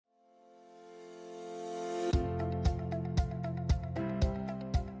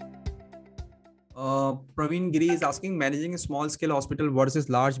Pravin Giri is asking, managing a small scale hospital versus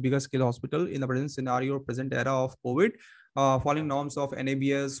large, bigger scale hospital in the present scenario, present era of COVID, following norms of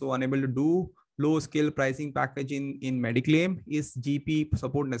MBBS, so unable to do low scale pricing package in Mediclaim. Is GP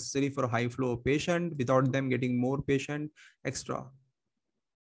support necessary for a high flow of patient without them getting more patient extra?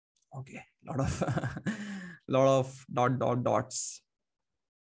 Okay, lot of dots.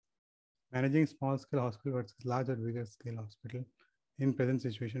 Managing small scale hospital versus large or bigger scale hospital in present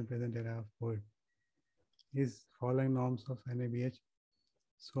situation, present era of COVID. Is following norms of NABH,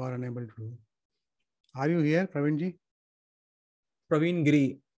 so are unable to do. Are you here, Pravin ji? Pravin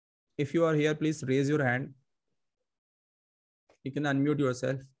Giri, if you are here, please raise your hand. You can unmute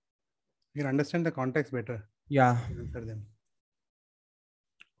yourself. You can understand the context better. Yeah. Answer them.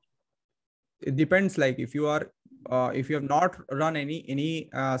 It depends. Like if you are, if you have not run any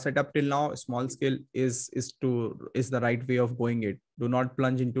setup till now, small scale is the right way of going it. Do not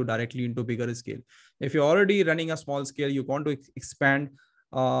plunge directly into bigger scale. If you're already running a small scale, you want to expand,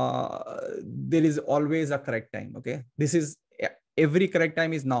 there is always a correct time. Okay, this is every correct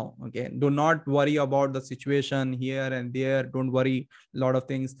time is now. Okay, do not worry about the situation here and there. Don't worry a lot of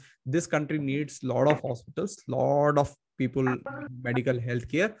things. This country needs a lot of hospitals, lot of people, medical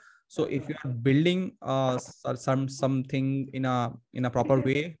healthcare. So if you are building something in a proper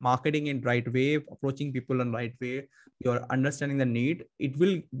way, marketing in right way, approaching people in right way, you're understanding the need, it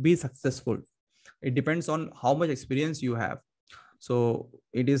will be successful. It depends on how much experience you have. So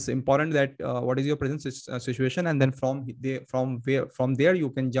it is important that what is your present situation, and then from there you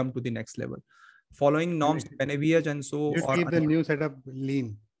can jump to the next level, following norms, NABH, and so. You keep the new setup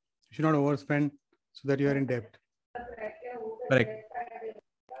lean. You should not overspend so that you are in debt. Correct.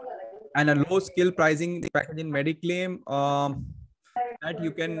 And a low skill pricing package in Mediclaim, that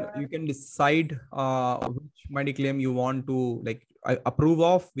you can decide which Mediclaim you want to approve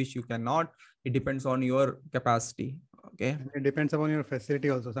of, which you cannot. It depends on your capacity. Okay. And it depends upon your facility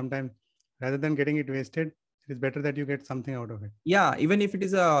also. Sometimes rather than getting it wasted, it is better that you get something out of it. Yeah, even if it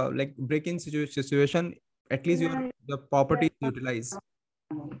is a break-in situation, at least the property is utilized.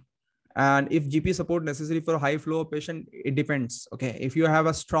 And if GP support necessary for high flow patient, it depends. Okay, if you have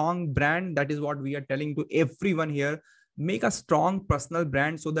a strong brand, that is what we are telling to everyone here. Make a strong personal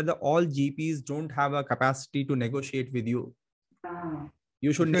brand so that all GPs don't have a capacity to negotiate with you.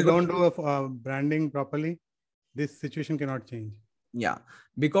 You should. If you don't do a branding properly, this situation cannot change. Yeah,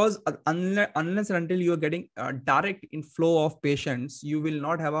 because unless and until you are getting a direct inflow of patients, you will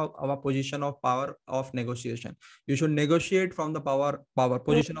not have a position of power of negotiation. You should negotiate from the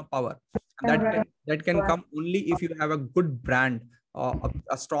position of power. That can come only if you have a good brand,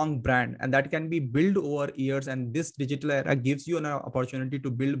 a strong brand, and that can be built over years. And this digital era gives you an opportunity to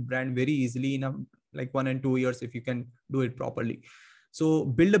build brand very easily in 1 and 2 years if you can do it properly. So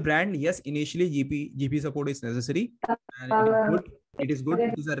build a brand. Yes, initially GP support is necessary, and it is good. It is good.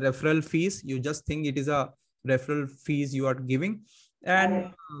 It is a referral fees. You just think it is a referral fees you are giving,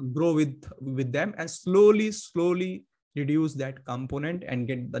 and grow with them, and slowly reduce that component and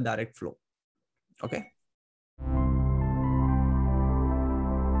get the direct flow. Okay.